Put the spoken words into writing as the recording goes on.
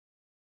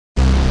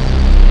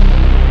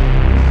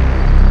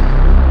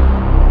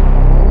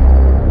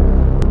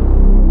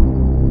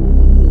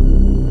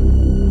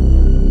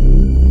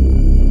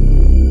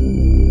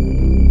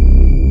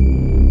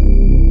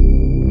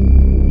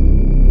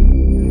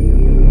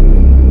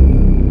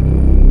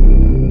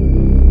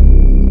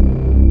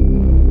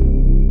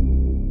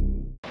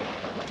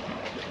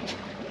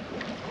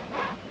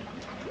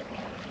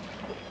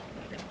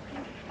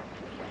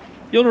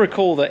You'll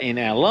recall that in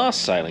our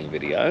last sailing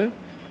video,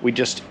 we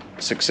just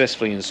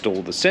successfully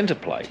installed the centre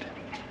plate.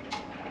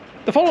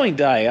 The following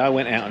day, I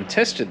went out and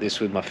tested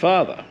this with my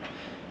father,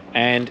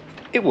 and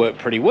it worked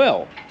pretty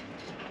well.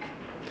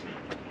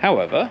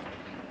 However,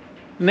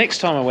 next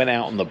time I went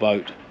out on the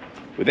boat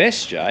with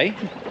SJ,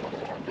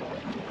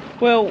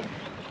 well,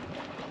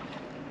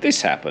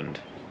 this happened.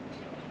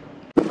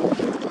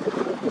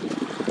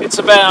 It's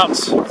about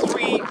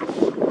 3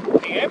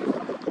 PM.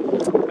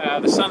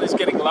 The sun is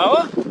getting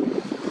lower,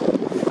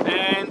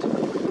 and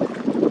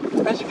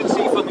as you can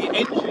see from the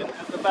engine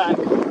at the back,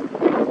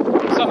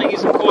 something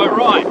isn't quite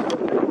right.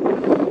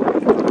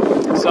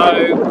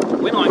 So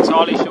we're not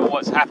entirely sure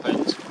what's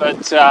happened,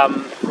 but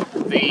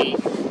the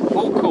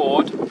pull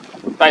cord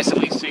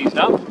basically seized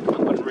up and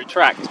wouldn't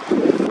retract.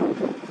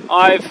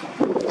 I've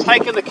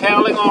taken the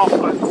cowling off.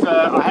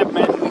 I have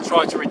manually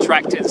tried to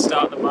retract it and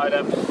start the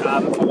motor.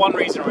 For one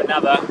reason or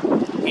another,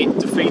 it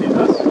defeated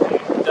us.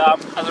 And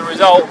as a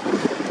result,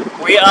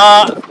 we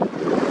don't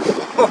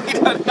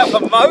have a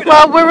motor.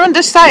 Well, we're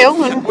under sail.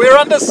 We're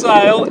under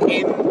sail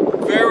in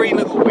very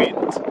little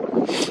wind,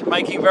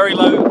 making very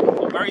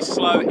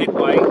slow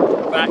headway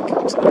back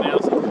to the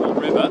mouth of the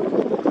river.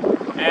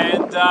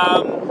 And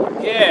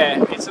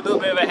yeah, it's a little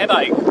bit of a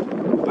headache.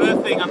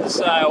 Berthing under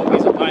sail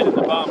is a pain in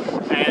the bum,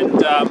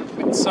 and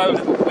with so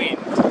little wind,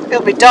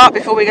 It'll be dark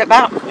before we get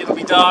back. It'll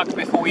be dark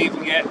before we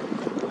even get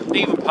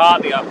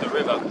partly up the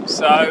river.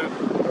 So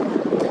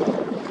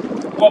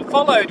what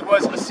followed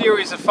was a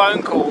series of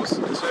phone calls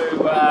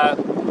to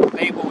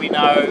people we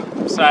know,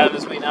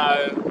 sailors we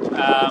know.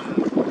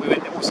 We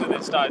also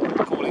then started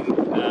calling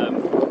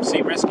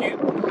Sea Rescue,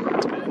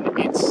 and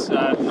it's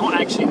not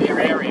actually their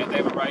area. They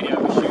have a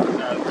radio issue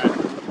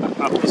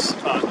up this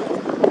part.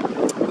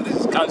 But this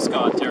is Coast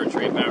Guard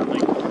territory apparently.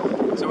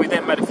 So we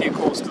then made a few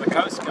calls to the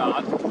Coast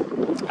Guard.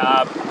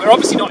 We're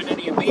obviously not in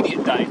any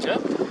immediate danger,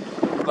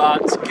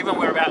 but given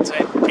we're about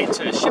to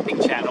enter a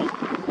shipping channel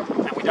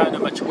and we don't know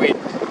much wind,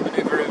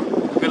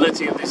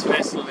 maneuverability of this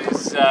vessel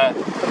is,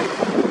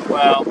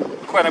 well,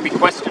 quite a bit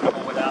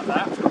questionable without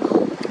that.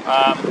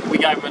 We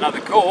gave them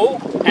another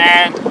call,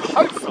 and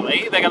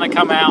hopefully they're going to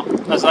come out,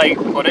 as they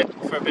put it,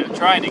 for a bit of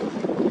training.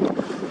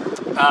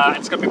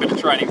 It's going to be a bit of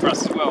training for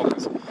us as well,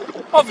 because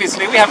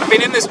obviously we haven't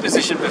been in this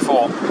position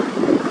before.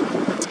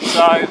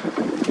 So,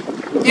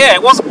 yeah,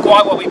 it wasn't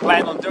quite what we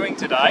planned on doing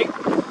today,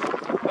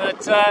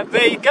 but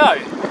there you go,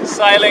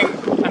 sailing,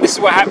 and this is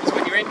what happens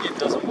when your engine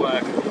doesn't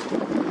work.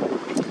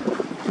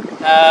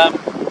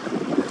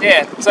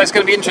 Yeah, so it's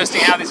going to be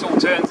interesting how this all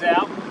turns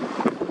out,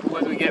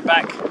 whether we get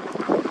back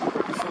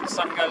before the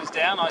sun goes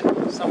down. I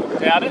somewhat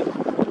doubt it.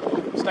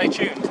 Stay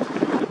tuned.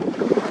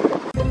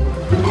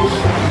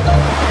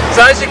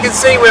 So as you can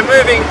see, we're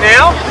moving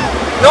now,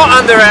 not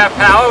under our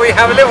power. We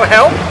have a little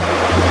help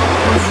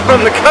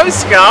from the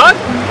Coast Guard,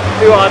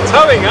 who are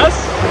towing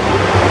us.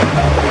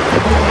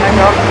 Hang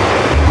on.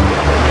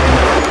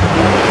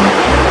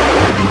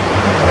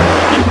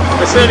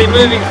 We're certainly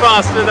moving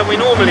faster than we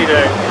normally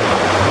do.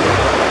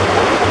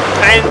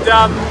 And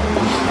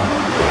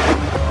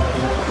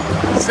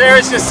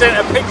Sarah's just sent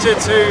a picture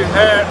to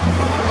her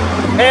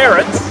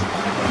parents,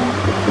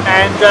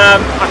 and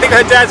I think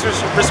her dad's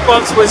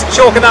response was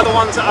chalk another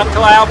one to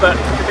Uncle Albert.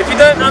 If you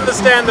don't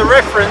understand the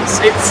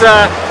reference, it's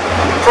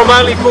from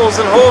Only Fools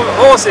and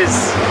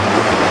Horses.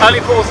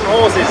 Only Fools and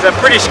Horses, a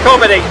British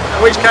comedy,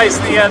 in which case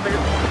the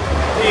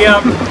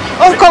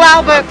Uncle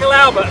Albert. Uncle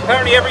Albert.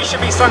 Apparently every ship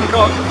he sunk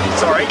on,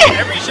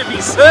 every ship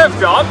he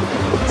served on,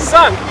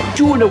 sunk.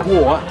 During the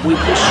war, we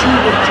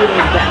pursued the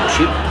German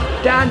battleship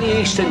down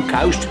the eastern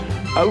coast,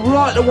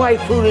 right away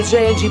through the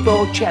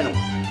Zanzibar Channel.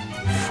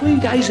 3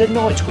 days and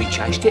nights we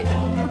chased it.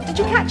 Did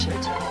you catch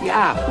it?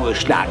 Yeah,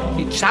 worse luck,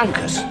 it sank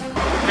us.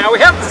 Now we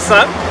haven't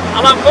sunk,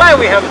 and I'm glad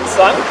we haven't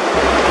sunk,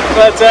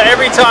 but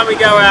every time we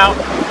go out,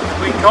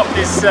 we cop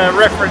this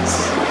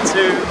reference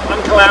to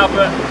Uncle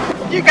Albert.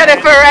 You're going to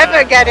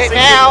forever get it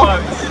now.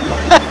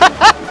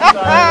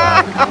 So,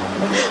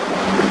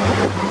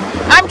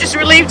 I'm just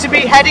relieved to be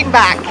heading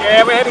back.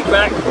 yeah, we're heading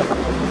back.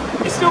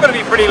 It's still going to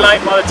be pretty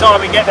late by the time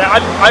we get there.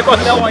 I've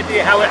got no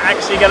idea how we're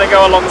actually going to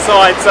go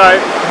alongside,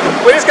 so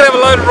we're just going to have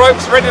a load of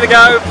ropes ready to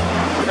go,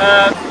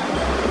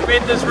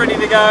 fenders ready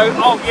to go.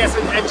 Oh yes,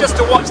 and just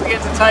to watch the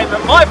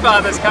entertainment, my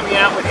father's coming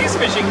out with his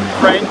fishing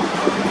friend,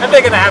 and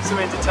they're going to have some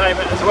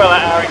entertainment as well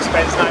at our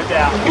expense, no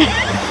doubt.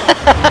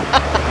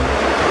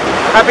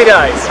 Happy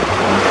days.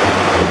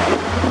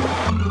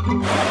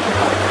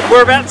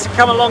 We're about to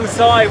come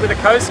alongside with the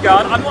Coast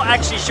Guard. I'm not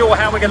actually sure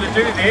how we're going to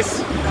do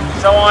this,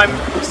 so I'm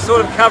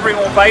sort of covering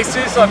all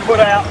bases. I've put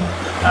out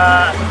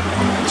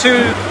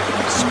 2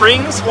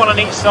 springs, one on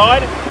each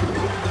side.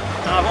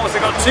 I've also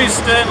got 2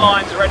 stern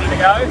lines ready to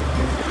go.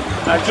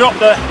 I've dropped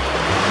the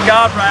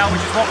guardrail,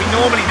 which is what we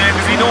normally do,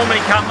 because we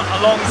normally come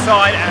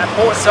alongside our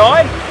port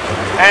side,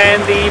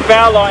 and the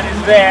bow line is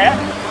there.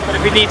 But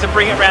if we need to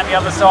bring it around the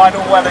other side,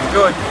 all well and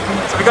good.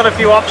 So we've got a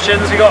few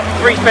options. We've got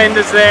 3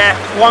 fenders there,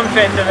 1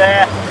 fender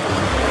there.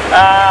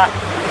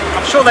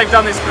 I'm sure they've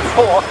done this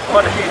before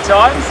quite a few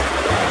times,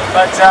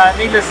 but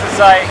needless to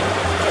say,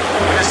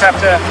 we're just just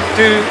have to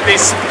do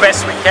this the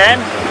best we can.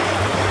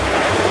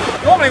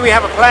 Normally we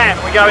have a plan,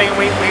 we have a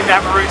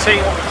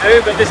routine what we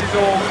do, but this is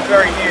all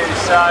very new,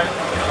 so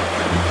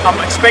I'm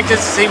expected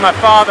to see my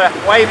father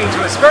waving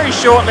to us very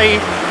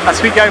shortly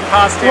as we go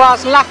past him.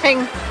 Whilst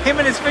laughing.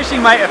 Him and his fishing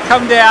mate have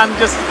come down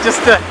just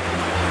to,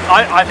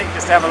 I think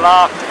just to have a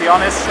laugh, to be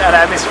honest, at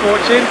our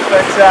misfortune,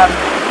 but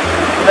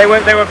they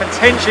were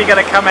potentially going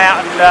to come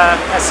out and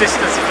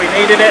assist us if we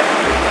needed it.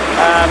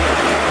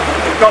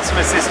 We've got some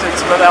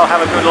assistance, but they'll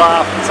have a good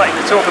laugh and something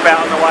to talk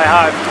about on the way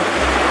home.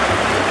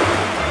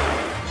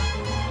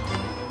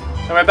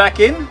 So we're back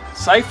in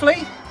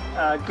safely.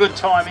 Good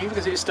timing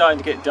because it's starting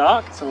to get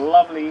dark. It's a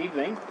lovely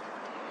evening,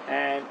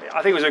 and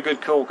I think it was a good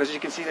call because as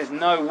you can see there's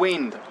no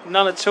wind,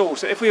 none at all.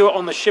 So if we were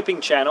on the shipping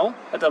channel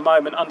at the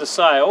moment under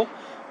sail,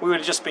 we would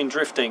have just been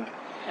drifting,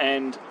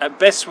 and at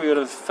best we would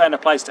have found a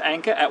place to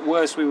anchor. At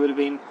worst we would have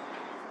been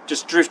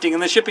just drifting in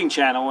the shipping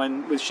channel,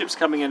 and with ships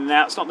coming in and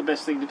out it's not the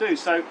best thing to do.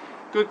 So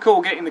good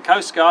call getting the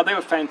Coast Guard. They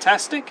were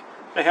fantastic.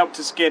 They helped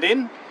us get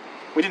in.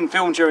 We didn't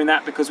film during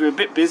that because we were a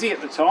bit busy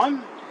at the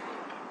time.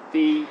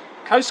 The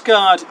Coast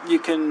Guard you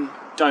can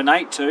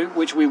donate to,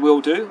 which we will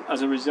do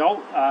as a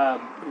result.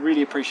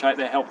 Really appreciate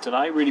their help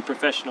today, really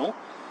professional.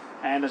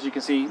 And as you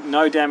can see,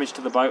 no damage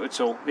to the boat at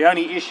all. The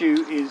only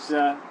issue is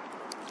the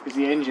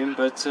engine,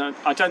 but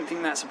I don't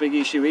think that's a big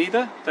issue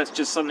either. That's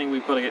just something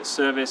we've got to get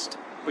serviced,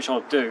 which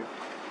I'll do.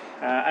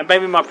 And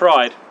maybe my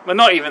pride, well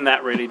not even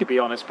that really to be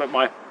honest, but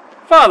my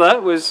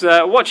father was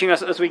watching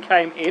us as we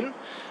came in,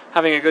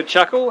 having a good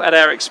chuckle at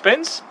our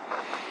expense.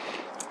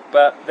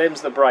 But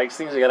them's the breaks,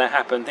 things are going to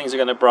happen, things are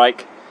going to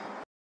break.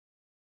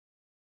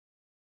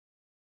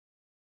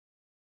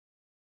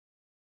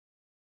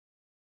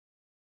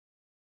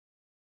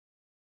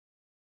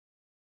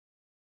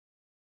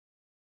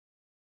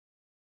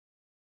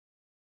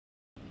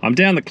 I'm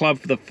down the club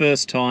for the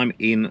first time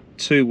in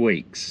 2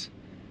 weeks.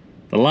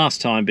 The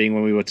last time being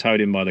when we were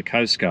towed in by the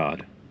Coast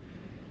Guard.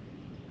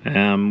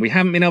 We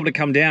haven't been able to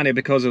come down here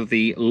because of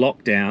the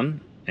lockdown,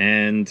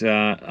 and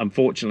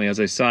unfortunately, as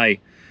I say,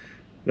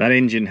 that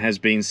engine has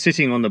been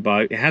sitting on the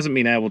boat. It hasn't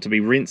been able to be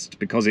rinsed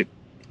because it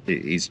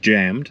is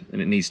jammed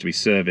and it needs to be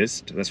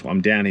serviced. That's what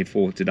I'm down here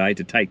for today,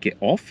 to take it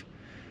off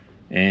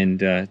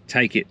and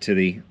take it to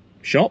the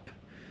shop.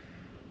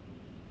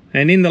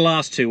 And in the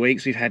last 2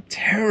 weeks we've had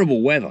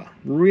terrible weather,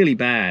 really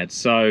bad,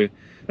 so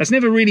that's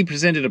never really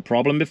presented a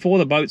problem before.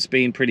 The boat's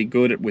been pretty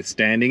good at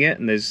withstanding it,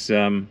 and there's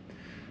I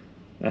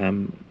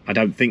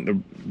don't think the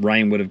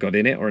rain would have got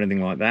in it or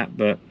anything like that,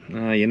 but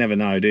you never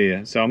know, do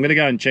you? So I'm going to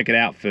go and check it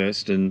out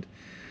first, and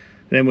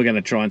then we're going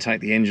to try and take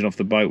the engine off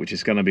the boat, which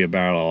is going to be a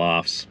barrel of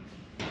laughs.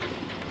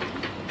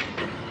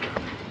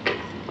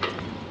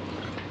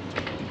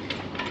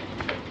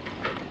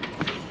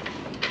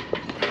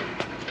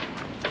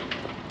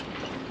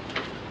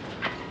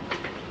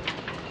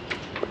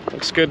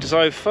 Looks good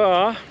so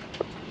far.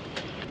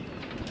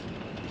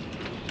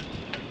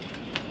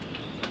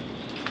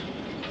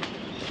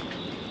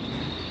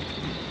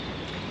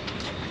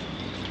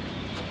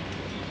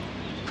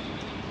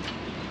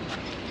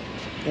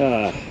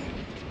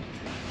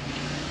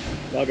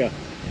 Bugger.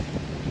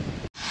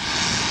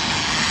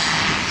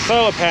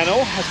 Solar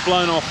panel has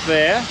blown off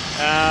there.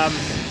 I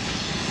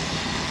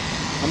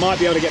might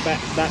be able to get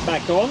that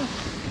back on.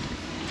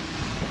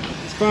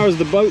 As far as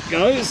the boat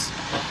goes,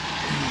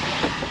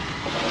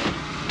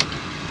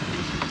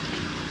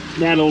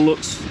 that all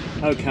looks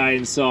okay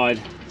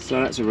inside,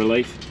 so that's a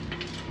relief.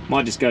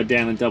 Might just go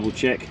down and double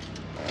check.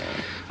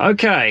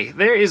 Okay,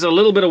 there is a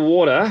little bit of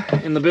water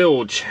in the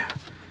bilge,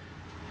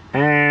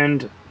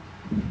 and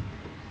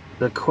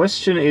the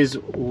question is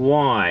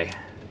why?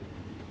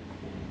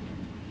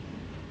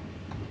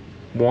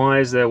 Why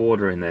is there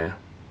water in there?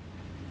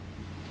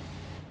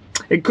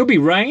 It could be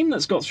rain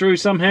that's got through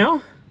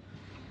somehow,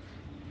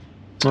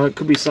 or it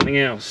could be something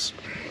else.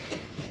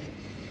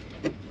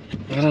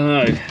 I don't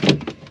know.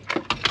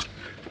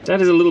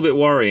 That is a little bit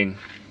worrying.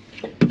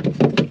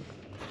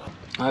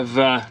 I've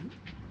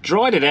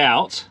dried it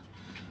out,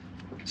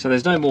 so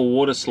there's no more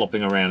water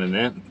slopping around in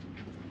there,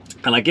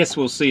 and I guess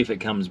we'll see if it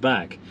comes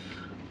back.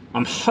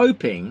 I'm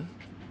hoping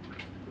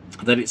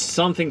that it's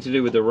something to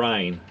do with the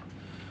rain,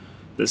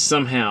 that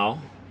somehow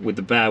with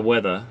the bad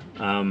weather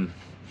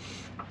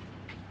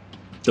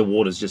the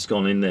water's just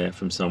gone in there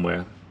from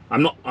somewhere.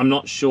 I'm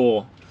not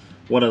sure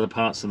what other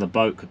parts of the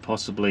boat could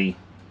possibly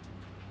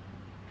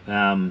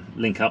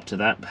link up to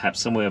that. Perhaps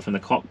somewhere from the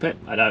cockpit,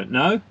 I don't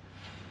know,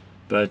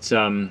 but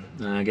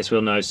I guess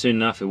we'll know soon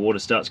enough if water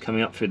starts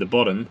coming up through the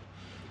bottom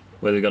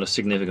whether we've got a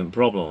significant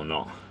problem or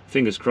not.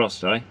 Fingers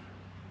crossed, eh?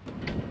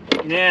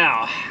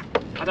 Now,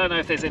 I don't know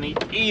if there's any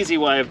easy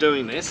way of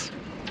doing this,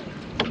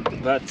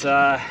 but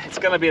it's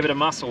going to be a bit of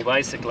muscle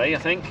basically. I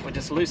think we'll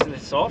just loosen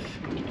this off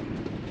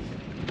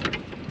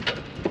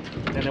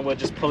and then we'll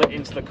just pull it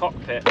into the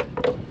cockpit.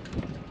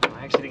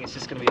 I actually think it's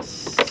just going to be as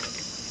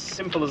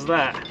simple as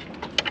that,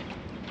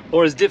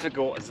 or as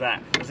difficult as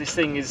that, because this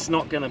thing is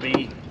not going to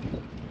be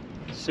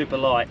super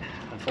light,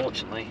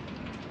 unfortunately.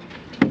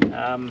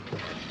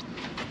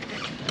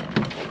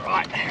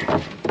 Right,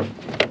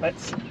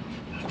 let's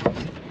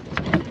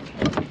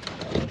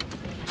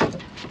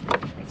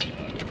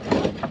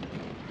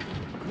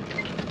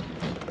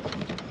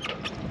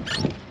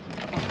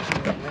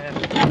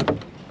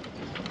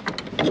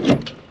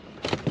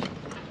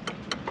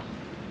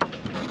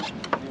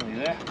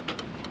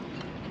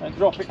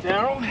drop it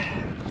down.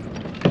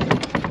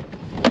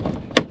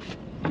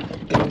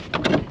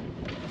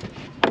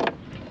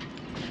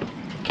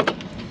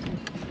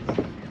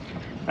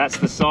 That's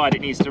the side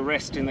it needs to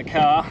rest in the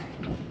car.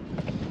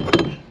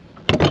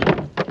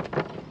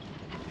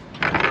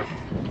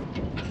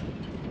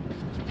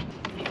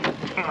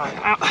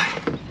 Out.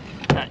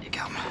 There you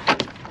come.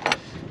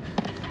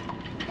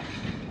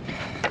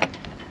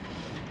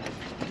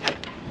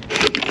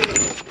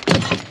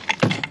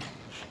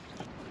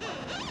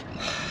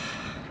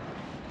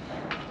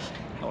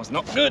 That was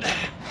not good.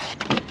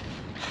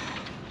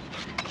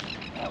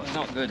 That was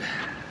not good.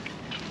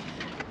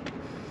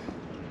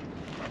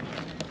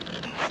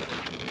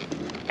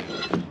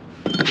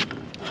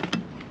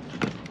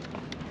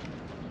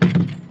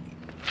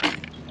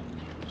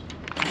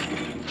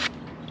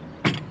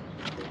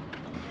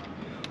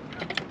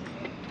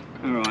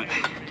 Alright,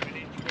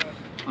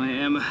 I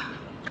am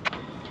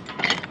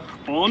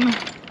on,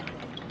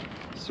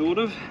 sort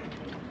of.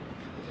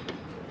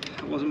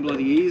 It wasn't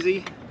bloody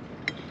easy,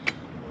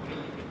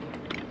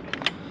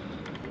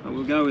 but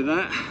we'll go with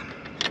that.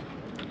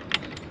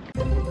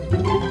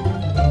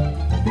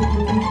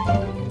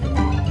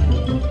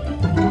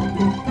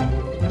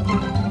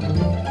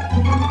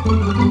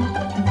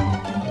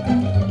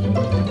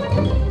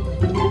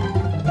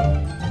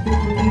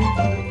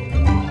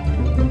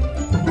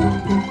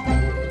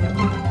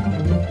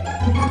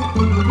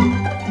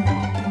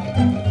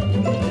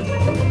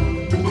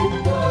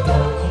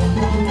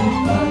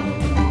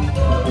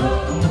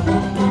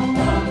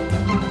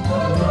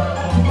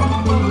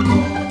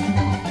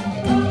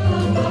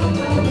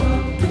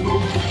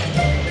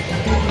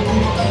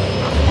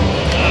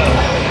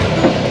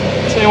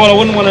 Tell you what, I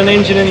wouldn't want an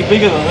engine any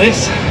bigger than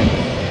this.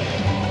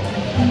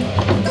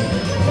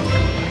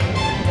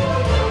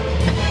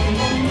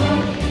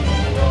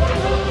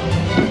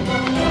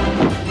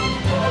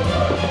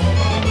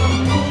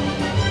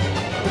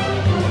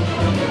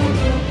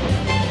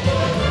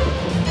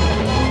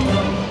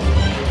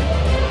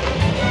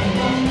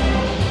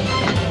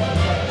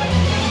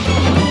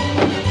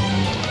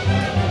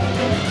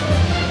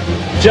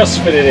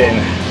 Just fit it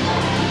in.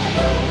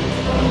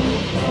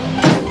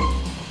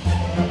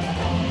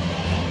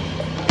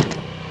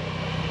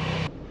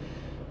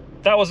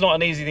 That was not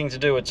an easy thing to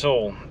do at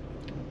all,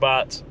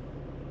 but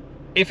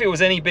if it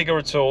was any bigger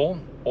at all,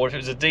 or if it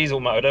was a diesel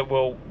motor,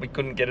 well, we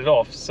couldn't get it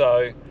off,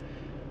 so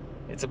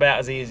it's about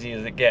as easy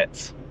as it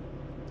gets.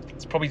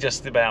 It's probably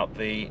just about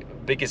the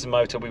biggest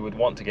motor we would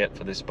want to get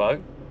for this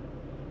boat.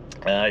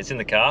 It's in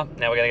the car.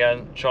 Now we're going to go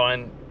and try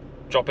and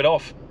drop it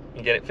off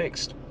and get it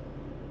fixed.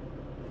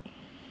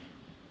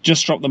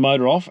 Just dropped the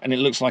motor off, and it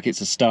looks like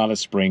it's a starter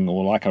spring,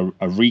 or like a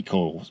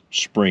recoil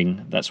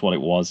spring. That's what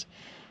it was.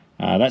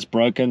 That's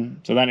broken,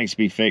 so that needs to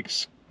be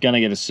fixed. Gonna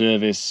get a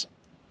service,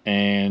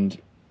 and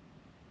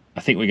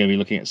I think we're going to be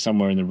looking at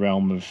somewhere in the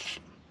realm of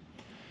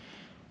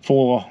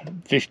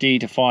 $450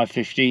 to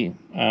 $550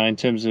 in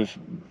terms of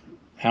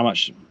how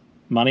much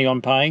money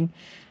I'm paying.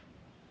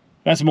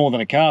 That's more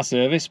than a car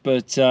service,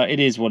 but it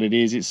is what it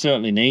is. It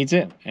certainly needs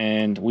it,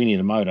 and we need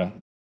a motor.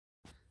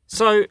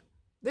 So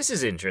this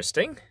is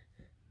interesting.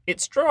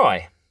 It's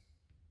dry.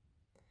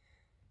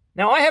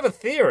 Now I have a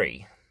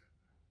theory.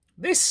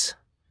 This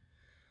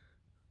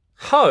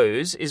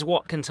hose is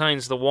what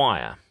contains the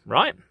wire,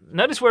 right?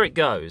 Notice where it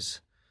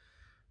goes,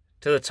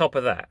 to the top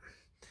of that.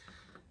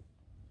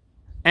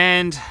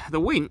 And the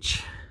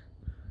winch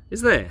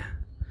is there.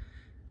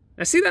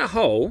 Now see that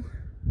hole?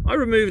 I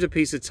removed a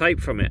piece of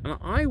tape from it, and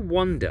I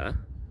wonder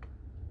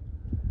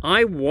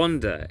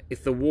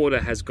if the water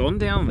has gone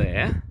down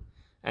there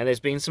and there's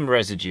been some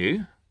residue,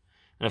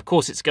 and of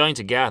course it's going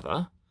to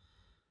gather,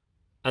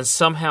 and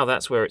somehow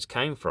that's where it's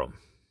came from.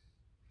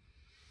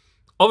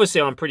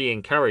 Obviously I'm pretty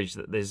encouraged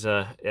that there's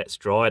it's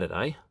dry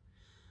today.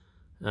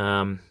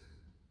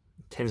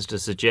 Tends to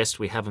suggest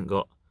we haven't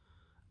got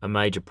a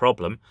major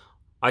problem.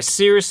 I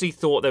seriously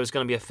thought there was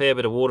going to be a fair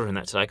bit of water in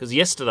that today, because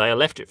yesterday I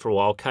left it for a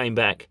while, came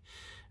back,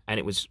 and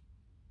it was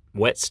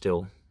wet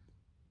still.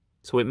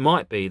 So it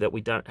might be that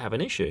we don't have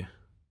an issue.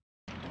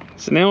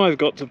 So now I've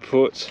got to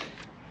put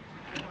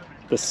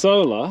the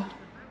solar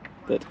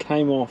that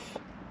came off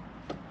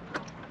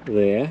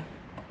there.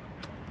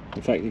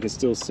 In fact, you can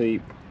still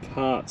see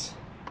part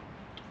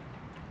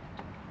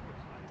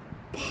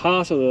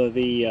of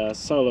the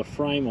solar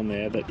frame on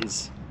there that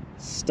is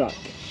stuck,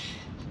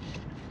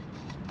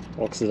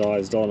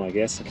 oxidized on, I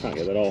guess. I can't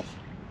get that off.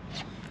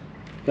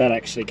 That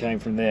actually came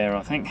from there,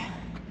 I think.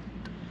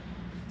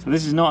 So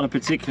this is not a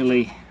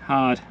particularly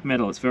hard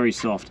metal, it's very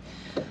soft.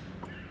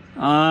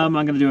 I'm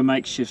going to do a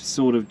makeshift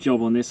sort of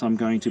job on this. I'm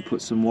going to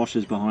put some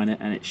washers behind it,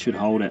 and it should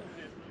hold it,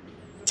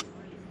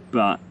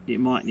 but it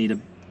might need a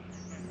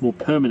more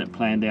permanent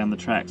plan down the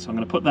track. So I'm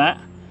going to put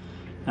that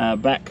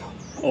back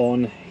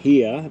on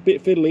here. A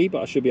bit fiddly,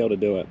 but I should be able to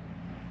do it.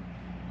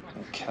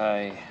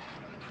 Okay.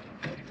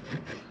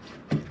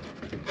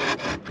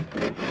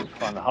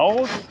 Find the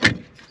holes.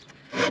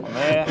 On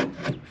there.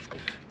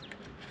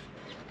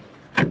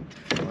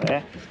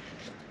 There.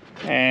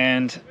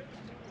 And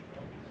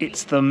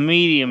it's the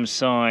medium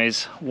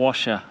size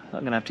washer that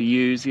I'm gonna have to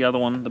use. The other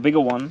one, the bigger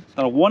one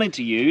that I wanted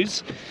to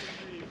use,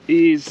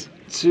 is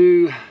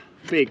too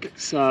big.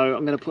 So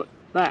I'm gonna put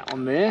that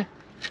on there.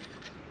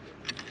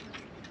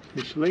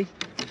 Literally.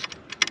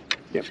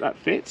 Yep, that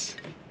fits.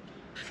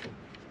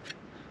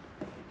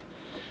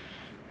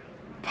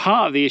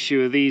 Part of the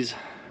issue of these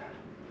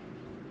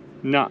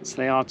nuts,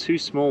 they are too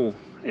small.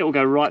 It will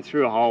go right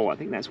through a hole. I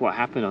think that's what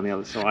happened on the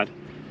other side.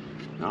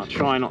 And I'll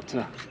try not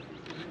to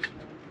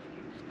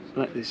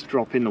let this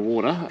drop in the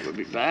water. That would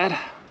be bad.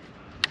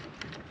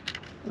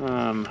 As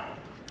I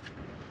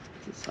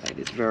say, it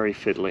is very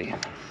fiddly.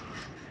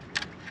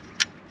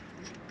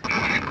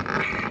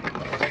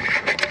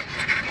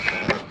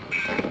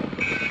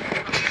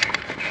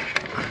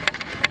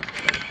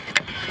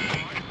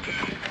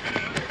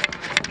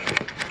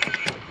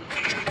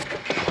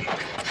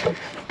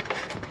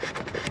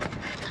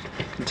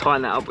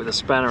 Tighten that up with a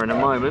spanner in a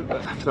moment,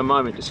 but for the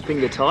moment just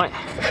finger tight.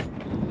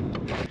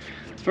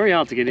 It's very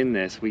hard to get in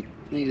there, so we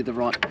needed the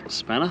right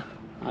spanner.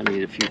 I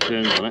needed a few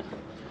turns on it,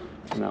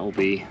 and that will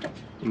be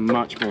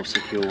much more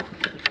secure.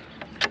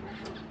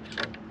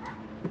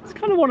 It's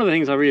kind of one of the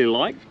things I really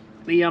like,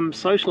 the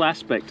social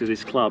aspect of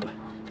this club.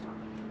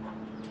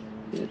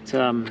 It's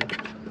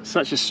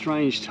such a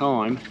strange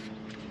time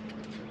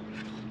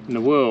in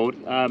the world.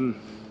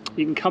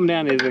 You can come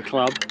down here to the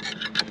club.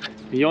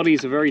 The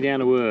yachties are very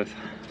down to earth.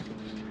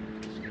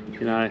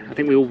 You know, I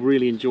think we all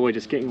really enjoy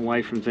just getting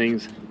away from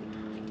things,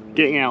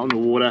 getting out on the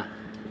water.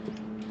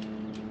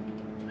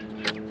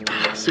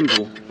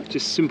 Simple,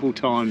 just simple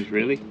times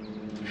really.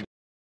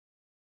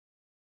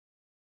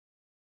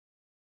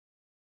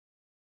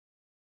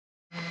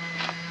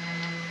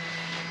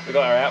 We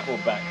got our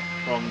outboard back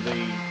from the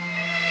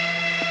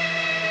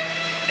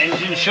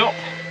engine shop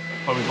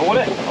where we bought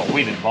it. Oh,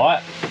 we didn't buy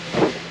it.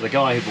 The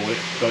guy who bought it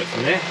got it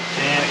from there,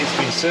 and it's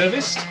been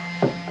serviced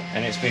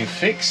and it's been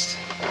fixed.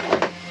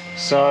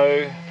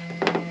 So,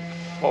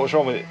 what was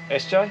wrong with it,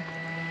 SJ?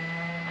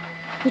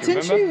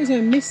 Potentially it was a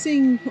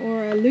missing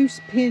or a loose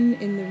pin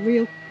in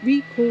the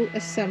recall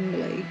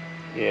assembly.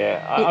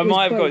 Yeah, I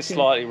might have got it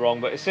slightly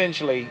wrong, but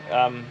essentially, you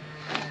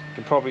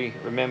can probably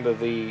remember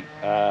the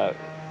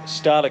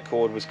starter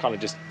cord was kind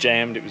of just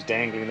jammed, it was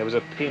dangling, there was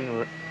a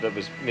pin that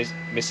was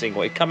missing,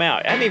 or it come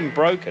out, it hadn't even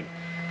broken.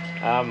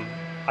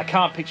 I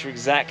can't picture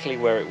exactly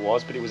where it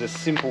was, but it was a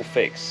simple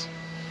fix.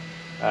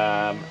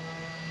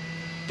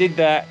 Did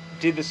that.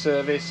 Did the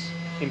service,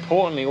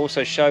 importantly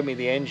also showed me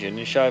the engine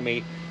and showed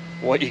me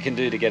what you can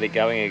do to get it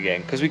going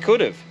again, because we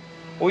could have.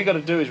 All you got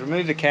to do is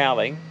remove the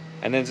cowling,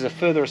 and then there's a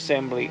further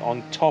assembly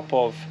on top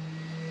of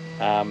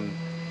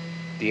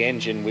the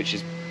engine, which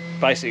is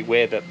basically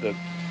where the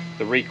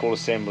recall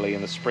assembly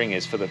and the spring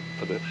is for the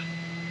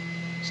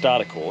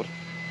starter cord.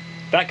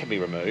 That can be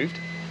removed,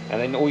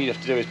 and then all you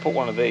have to do is put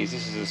one of these,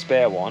 this is a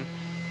spare one,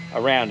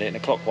 around it in a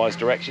clockwise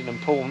direction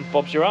and pull, and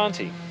Bob's your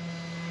auntie.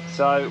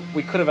 So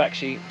we could have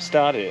actually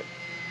started it.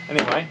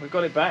 Anyway, we've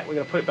got it back. We're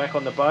going to put it back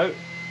on the boat.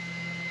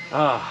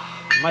 I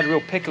made a real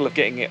pickle of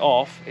getting it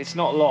off. It's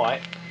not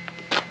light,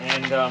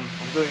 and I'm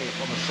doing it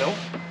for myself.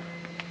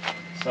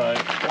 So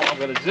what I'm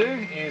going to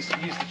do is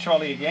use the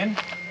trolley again.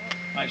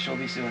 Make sure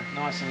these are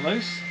nice and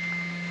loose.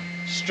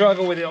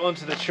 Struggle with it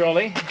onto the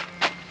trolley.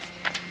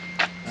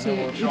 So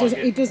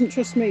he doesn't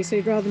trust me, so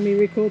he'd rather me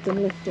record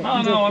than lift it.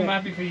 Oh no, I'm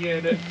happy for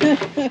you.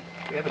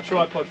 We have a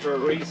tripod for a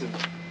reason,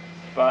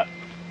 but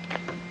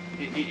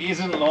it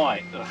isn't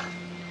light. Ugh.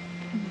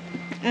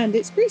 And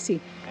it's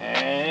greasy.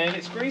 And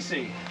it's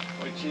greasy,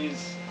 which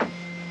is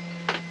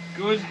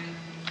good,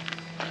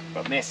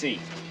 but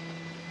messy.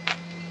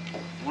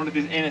 I wonder if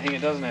there's anything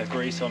that doesn't have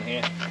grease on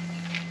here.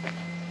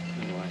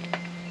 Anyway,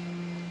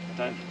 I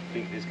don't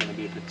think there's going to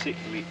be a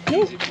particularly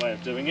easy way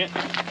of doing it.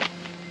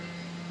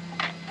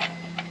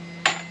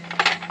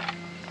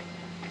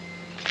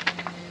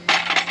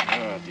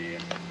 Oh dear.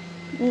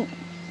 Well,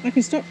 I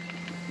can stop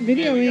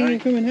videoing and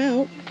come and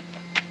help.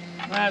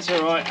 That's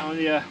alright,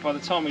 by the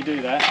time we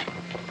do that,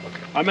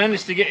 I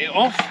managed to get it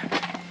off,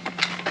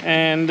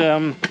 and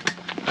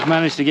I've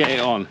managed to get it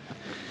on.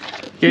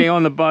 Getting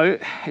on the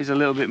boat is a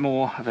little bit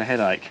more of a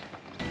headache.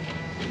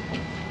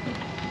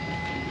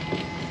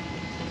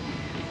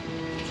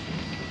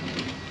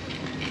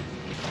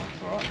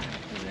 Alright,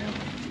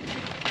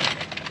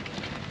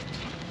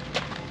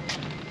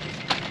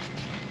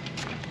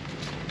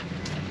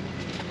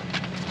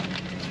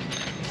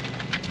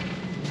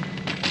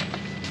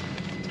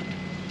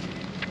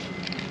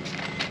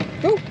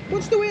 Oh,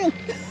 watch the wheel!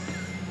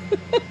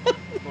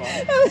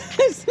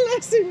 That's the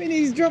last thing we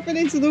need, is dropping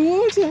into the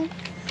water.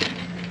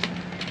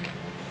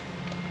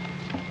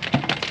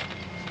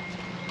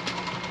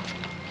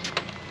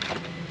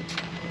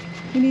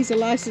 He needs a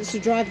license to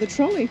drive the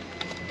trolley.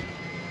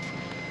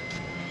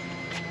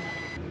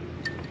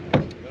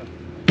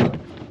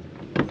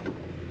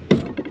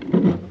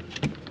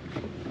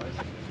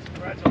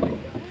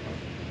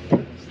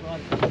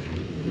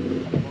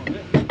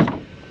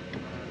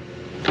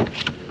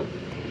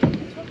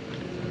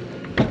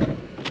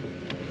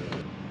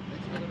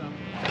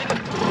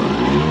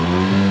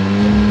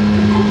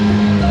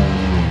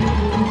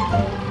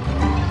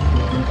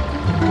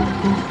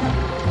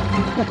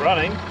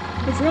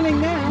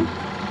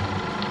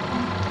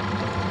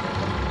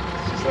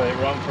 let it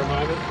run for a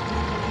moment.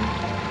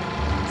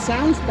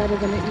 Sounds better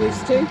than it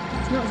used to.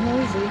 It's not as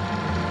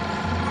noisy.